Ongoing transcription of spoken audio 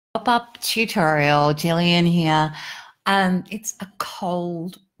Pop-up tutorial, Jillian here. It's a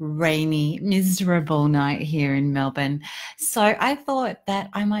cold, rainy, miserable night here in Melbourne. So I thought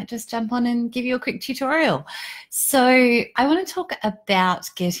that I might just jump on and give you a quick tutorial. So I want to talk about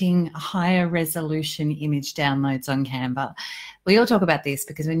getting higher resolution image downloads on Canva. We all talk about this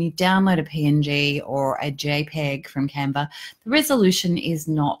because when you download a PNG or a JPEG from Canva, the resolution is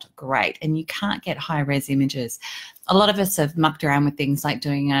not great and you can't get high res images. A lot of us have mucked around with things like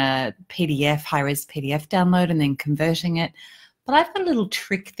doing a PDF, high-res PDF download and then converting it. But I've got a little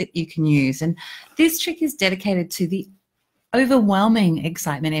trick that you can use. And this trick is dedicated to the overwhelming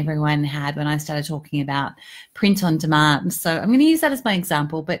excitement everyone had when I started talking about print on demand. So I'm going to use that as my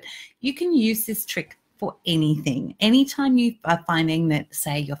example, but you can use this trick for anything. Anytime you are finding that,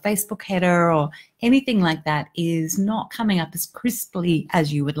 say, your Facebook header or anything like that is not coming up as crisply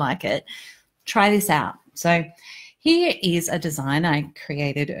as you would like it, try this out. So here is a design I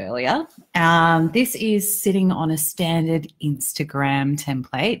created earlier. This is sitting on a standard Instagram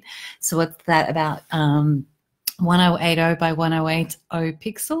template. So what's that, about 1080 by 1080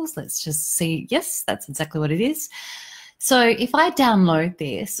 pixels? Let's just see. Yes, that's exactly what it is. So if I download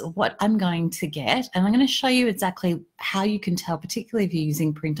this, what I'm going to get, and I'm going to show you exactly how you can tell, particularly if you're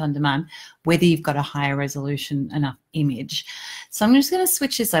using print on demand, whether you've got a higher resolution enough image. So I'm just going to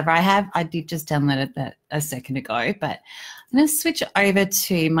switch this over. I did just download it a second ago, but I'm going to switch over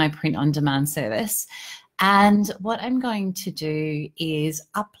to my print on demand service. And what I'm going to do is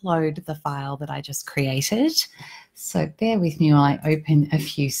upload the file that I just created. So bear with me while I open a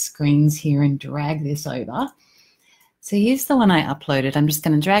few screens here and drag this over. So here's the one I uploaded. I'm just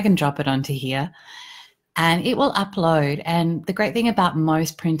going to drag and drop it onto here and it will upload. And the great thing about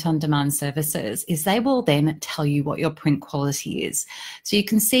most print on demand services is they will then tell you what your print quality is. So you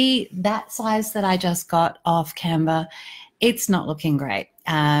can see that size that I just got off Canva, it's not looking great.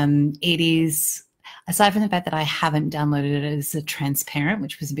 It is, aside from the fact that I haven't downloaded it as a transparent,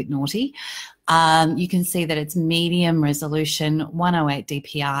 which was a bit naughty, you can see that it's medium resolution, 108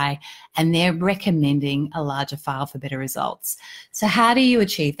 DPI, and they're recommending a larger file for better results. So how do you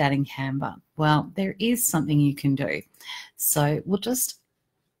achieve that in Canva? Well, there is something you can do. So we'll just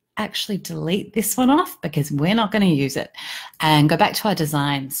actually delete this one off because we're not going to use it and go back to our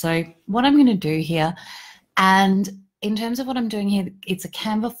design. So what I'm going to do here, and in terms of what I'm doing here, it's a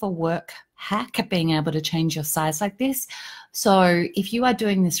Canva for Work hack at being able to change your size like this. So if you are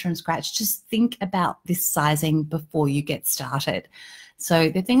doing this from scratch, just think about this sizing before you get started. So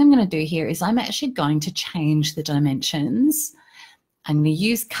the thing I'm going to do here is I'm actually going to change the dimensions. I'm going to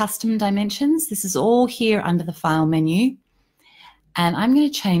use custom dimensions. This is all here under the file menu. And I'm going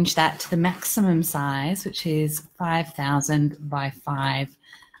to change that to the maximum size, which is 5,000 by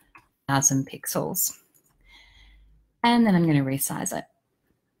 5,000 pixels. And then I'm going to resize it.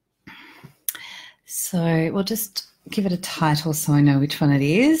 So we'll just give it a title so I know which one it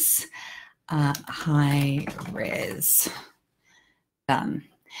is. High res. Done.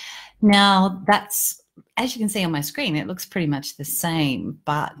 Now that's, as you can see on my screen, it looks pretty much the same.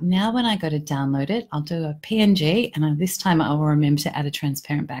 But now when I go to download it, I'll do a PNG, and this time I will remember to add a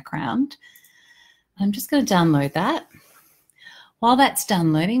transparent background. I'm just going to download that. While that's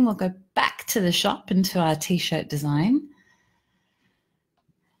downloading, we'll go back to the shop and to our t-shirt design.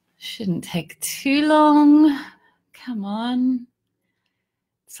 Shouldn't take too long. Come on.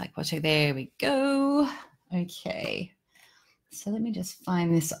 It's like watching. There we go. Okay. So let me just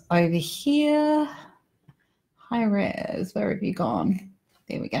find this over here. High res, where have you gone?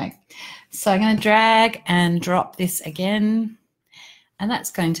 There we go. So I'm going to drag and drop this again, and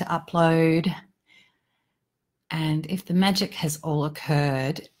that's going to upload. And if the magic has all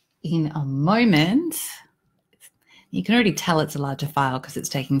occurred in a moment, you can already tell it's a larger file because it's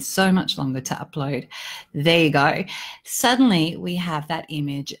taking so much longer to upload. There you go. Suddenly we have that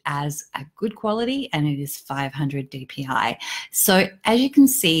image as a good quality and it is 500 DPI. So as you can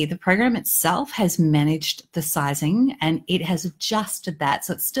see, the program itself has managed the sizing and it has adjusted that.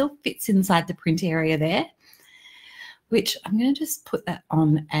 So it still fits inside the print area there, which I'm going to just put that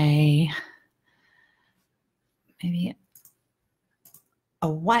on maybe a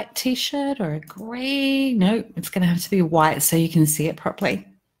white t-shirt or a grey. No, it's going to have to be white so you can see it properly.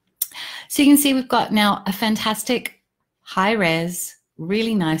 So you can see we've got now a fantastic high res,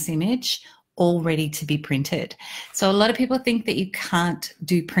 really nice image all ready to be printed. So a lot of people think that you can't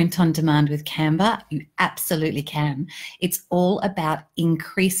do print on demand with Canva. You absolutely can. It's all about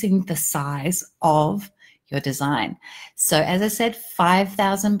increasing the size of your design. So as I said,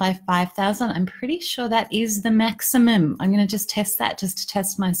 5,000 by 5,000, I'm pretty sure that is the maximum. I'm going to just test that just to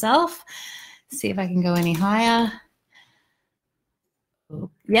test myself, see if I can go any higher.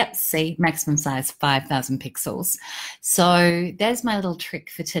 Yep, see, maximum size 5,000 pixels. So there's my little trick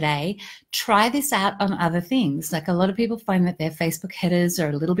for today. Try this out on other things. Like a lot of people find that their Facebook headers are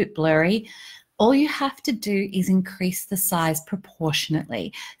a little bit blurry. All you have to do is increase the size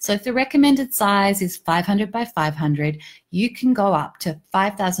proportionately. So if the recommended size is 500 by 500, you can go up to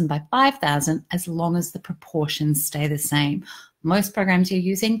 5,000 by 5,000 as long as the proportions stay the same. Most programs you're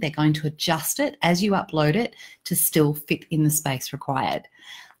using, they're going to adjust it as you upload it to still fit in the space required.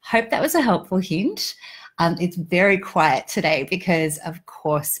 Hope that was a helpful hint. It's very quiet today because, of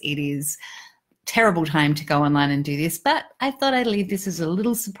course, it is terrible time to go online and do this, but I thought I'd leave this as a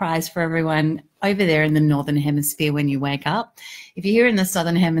little surprise for everyone over there in the Northern Hemisphere when you wake up. If you're here in the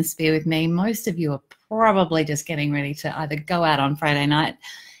Southern Hemisphere with me, most of you are probably just getting ready to either go out on Friday night,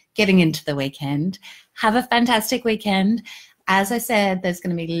 getting into the weekend. Have a fantastic weekend. As I said, there's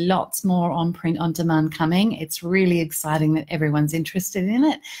going to be lots more on print on demand coming. It's really exciting that everyone's interested in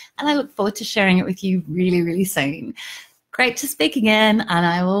it, and I look forward to sharing it with you really, really soon. Great to speak again, and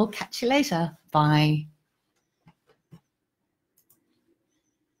I will catch you later. Bye.